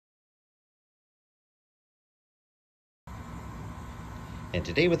And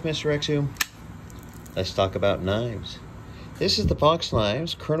today with Mr. Cqc, let's talk about knives. This is the Fox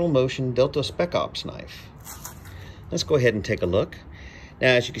Knives Colonel Moschin Delta Spec Ops knife. Let's go ahead and take a look.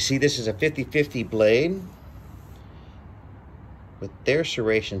 Now, as you can see, this is a 50-50 blade with their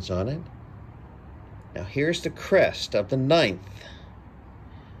serrations on it. Now, here's the crest of the 9th.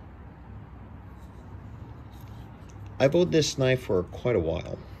 I've owned this knife for quite a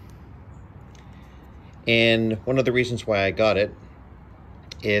while. And one of the reasons why I got it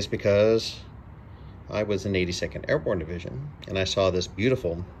is because I was in 82nd Airborne Division and I saw this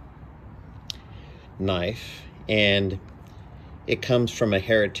beautiful knife, and it comes from a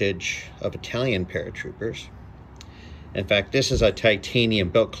heritage of Italian paratroopers. In fact, this is a titanium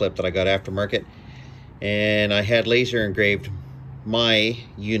belt clip that I got aftermarket, and I had laser engraved my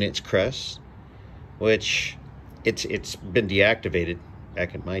unit's crest, which it's been deactivated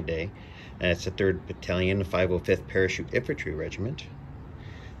back in my day. And it's the 3rd Battalion, 505th Parachute Infantry Regiment.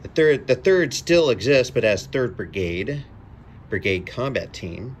 The third still exists, but as 3rd Brigade Combat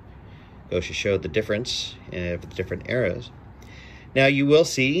Team. Goes to show the difference of the different eras. Now you will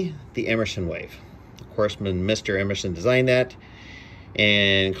see the Emerson Wave. Of course, Mr. Emerson designed that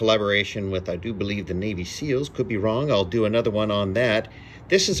in collaboration with, I do believe, the Navy SEALs. Could be wrong. I'll do another one on that.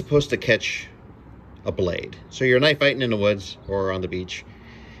 This is supposed to catch a blade. So you're knife fighting in the woods or on the beach,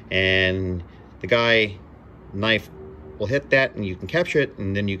 and the knife will hit that and you can capture it,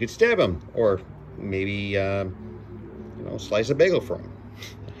 and then you could stab him, or maybe slice a bagel for him.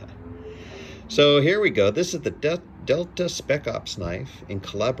 So here we go. This is the Delta Spec Ops knife in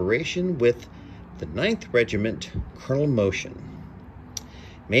collaboration with the 9th Regiment Colonel Moschin,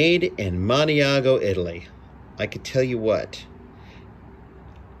 made in Maniago, Italy. I could tell you what,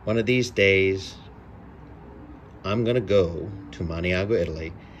 one of these days I'm gonna go to Maniago,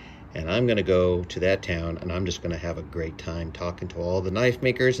 Italy, and I'm gonna go to that town, and I'm just gonna have a great time talking to all the knife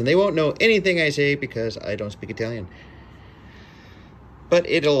makers, and they won't know anything I say because I don't speak Italian. But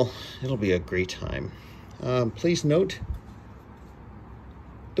it'll be a great time. Please note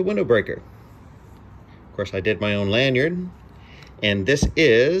the window breaker. Of course, I did my own lanyard, and this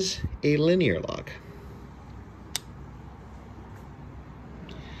is a linear lock.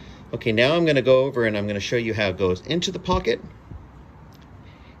 Okay, now I'm going to go over and I'm going to show you how it goes into the pocket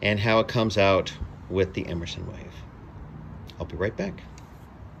and how it comes out with the Emerson Wave. I'll be right back.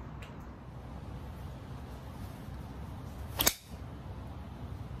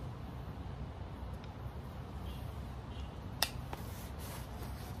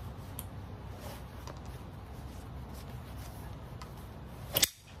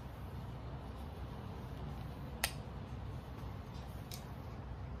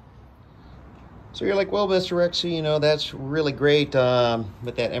 So you're like, well, Mr. Cqc, that's really great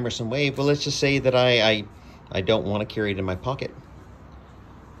with that Emerson Wave. But let's just say that I don't want to carry it in my pocket.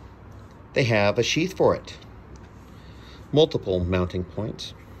 They have a sheath for it. Multiple mounting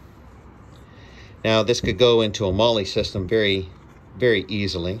points. Now, this could go into a molle system very, very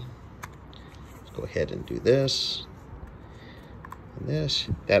easily. Let's go ahead and do this. And this.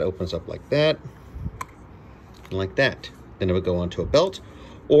 That opens up like that. And like that. Then it would go onto a belt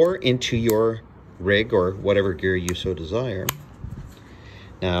or into your rig or whatever gear you so desire.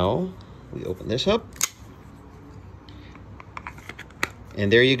 Now we open this up,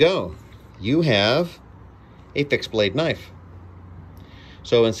 and there you go. You have a fixed blade knife.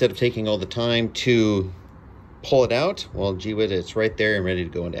 So instead of taking all the time to pull it out, well, gee whiz, it's right there and ready to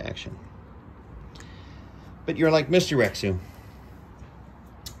go into action. But you're like, Mr. Cqc,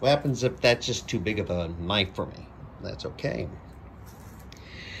 what happens if that's just too big of a knife for me? That's okay.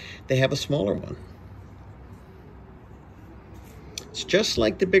 They have a smaller one. It's just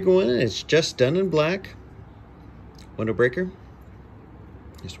like the bigger one. It's just done in black. Window breaker.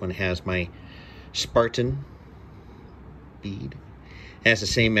 This one has my Spartan bead. It has the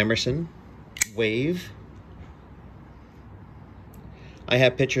same Emerson Wave. I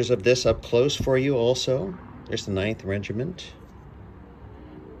have pictures of this up close for you also. There's the 9th Regiment.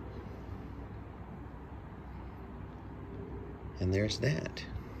 And there's that.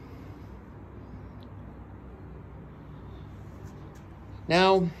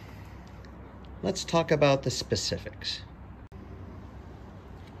 Now, let's talk about the specifics.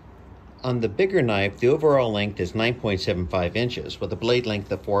 On the bigger knife, the overall length is 9.75 inches with a blade length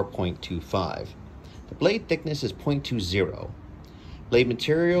of 4.25. The blade thickness is 0.20. Blade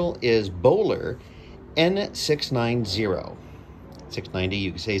material is Bowler N690. 690,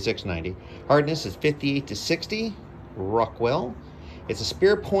 you can say 690. Hardness is 58 to 60. Rockwell. It's a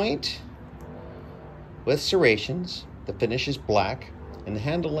spear point with serrations. The finish is black, and the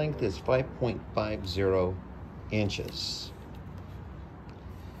handle length is 5.50 inches.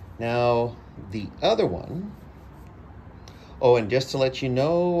 Now, the other one, oh, and just to let you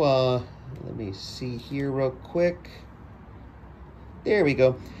know, let me see here real quick. There we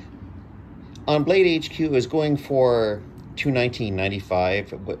go. On Blade HQ is going for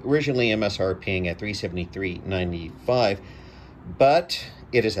 $219.95, originally MSRPing at $373.95, but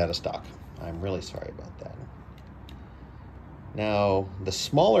it is out of stock. I'm really sorry about that. Now, the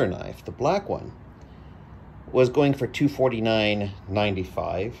smaller knife, the black one, was going for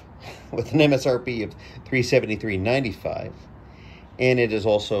 $249.95 with an MSRP of $373.95, and it is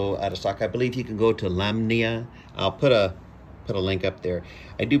also out of stock. I believe you can go to Lamnia. I'll put a link up there.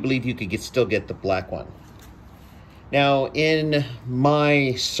 I do believe you could still get the black one. Now, in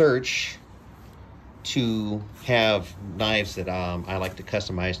my search to have knives that I like to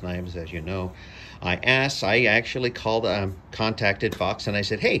customize knives, as you know, I actually contacted Fox, and I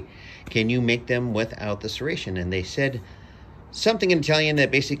said, hey, can you make them without the serration? And they said something in Italian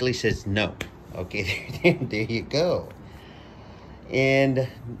that basically says no. Okay, there you go. And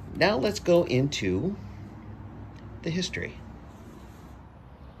now let's go into the history.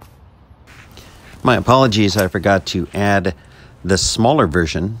 My apologies, I forgot to add the smaller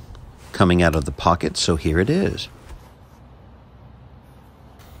version coming out of the pocket, so here it is.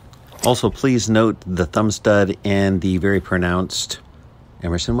 Also, please note the thumb stud and the very pronounced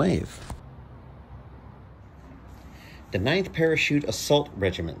Emerson wave. The 9th Parachute Assault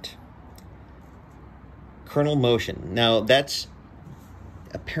Regiment. Colonel Moschin. Now, that's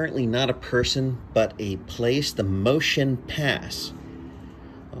apparently not a person, but a place. The Moschin Pass,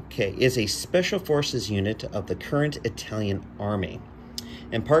 okay, is a special forces unit of the current Italian Army,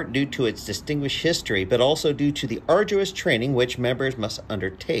 in part due to its distinguished history, but also due to the arduous training which members must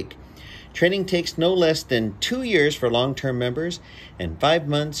undertake. Training takes no less than 2 years for long-term members and 5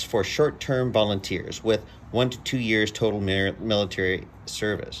 months for short-term volunteers, with 1 to 2 years total military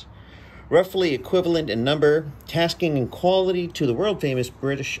service. Roughly equivalent in number, tasking, and quality to the world-famous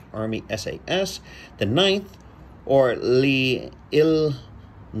British Army SAS, the 9th, or Il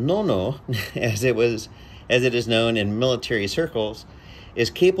Nono, as it is known in military circles, is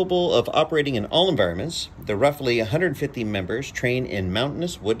capable of operating in all environments. The roughly 150 members train in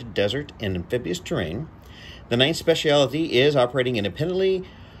mountainous, wooded, desert, and amphibious terrain. The 9th specialty is operating independently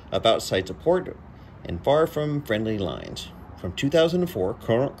of outside support and far from friendly lines. From 2004,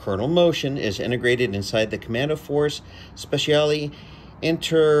 Colonel Moschin is integrated inside the Commando Force Speciali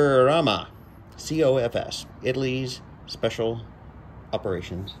Interarma, COFS, Italy's Special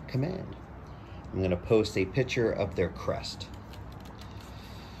Operations Command. I'm going to post a picture of their crest.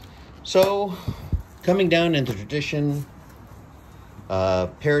 So, coming down in the tradition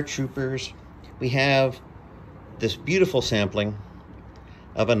of paratroopers, we have this beautiful sampling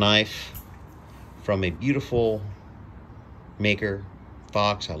of a knife from a beautiful maker,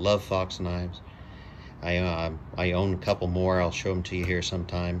 Fox. I love Fox knives. I own a couple more. I'll show them to you here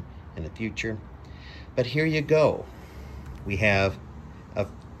sometime in the future. But here you go. We have a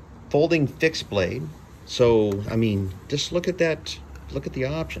folding fixed blade. So, I mean, just look at that. Look at the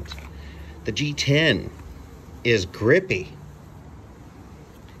options. The G10 is grippy.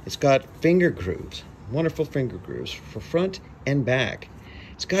 It's got finger grooves, wonderful finger grooves for front and back.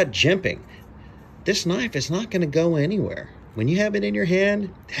 It's got jimping. This knife is not going to go anywhere. When you have it in your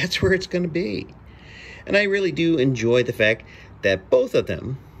hand, that's where it's going to be. And I really do enjoy the fact that both of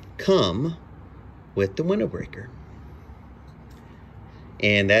them come with the window breaker.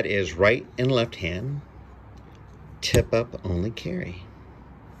 And that is right and left hand, tip up only carry.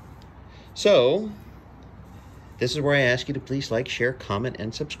 So, this is where I ask you to please like, share, comment,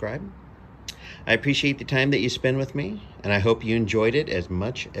 and subscribe. I appreciate the time that you spend with me, and I hope you enjoyed it as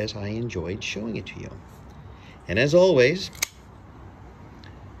much as I enjoyed showing it to you. And as always,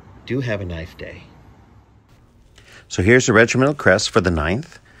 do have a knife day. So here's the regimental crest for the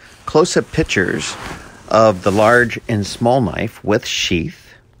 9th. Close-up pictures of the large and small knife with sheath.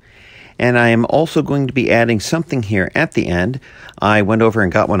 And I am also going to be adding something here at the end. I went over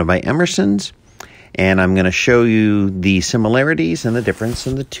and got one of my Emersons, and I'm going to show you the similarities and the difference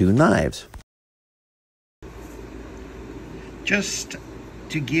in the two knives. Just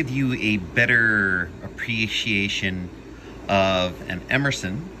to give you a better appreciation of an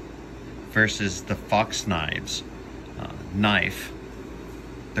Emerson versus the Fox knife,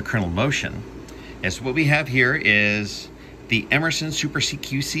 the Colonel Moschin, is what we have here is the Emerson Super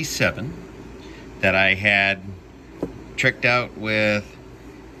Cqc7 that I had tricked out with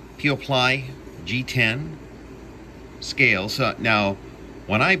peel ply G10 scales. So now,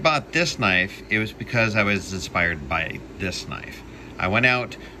 when I bought this knife, it was because I was inspired by this knife. I went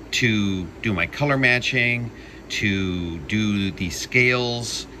out to do my color matching, to do the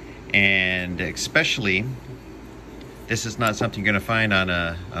scales, And especially, this is not something you're going to find on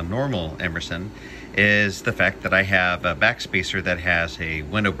a normal Emerson, is the fact that I have a backspacer that has a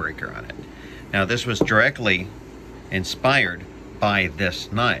window breaker on it. Now this was directly inspired by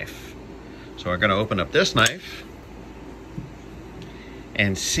this knife. So we're going to open up this knife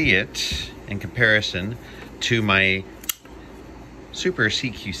and see it in comparison to my Super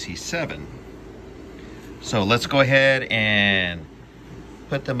Cqc7. So let's go ahead and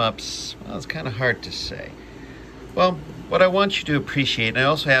put them up. Well, it's kind of hard to say. Well, what I want you to appreciate, and I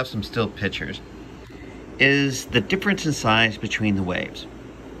also have some still pictures, is the difference in size between the waves.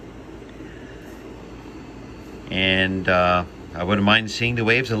 And I wouldn't mind seeing the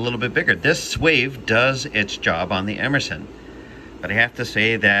waves a little bit bigger. This wave does its job on the Emerson. But I have to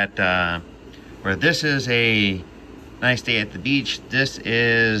say that where this is a nice day at the beach, this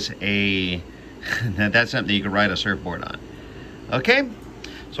is a that's something you can ride a surfboard on. Okay,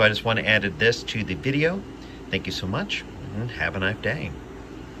 so I just want to add this to the video. Thank you so much, and have a nice day.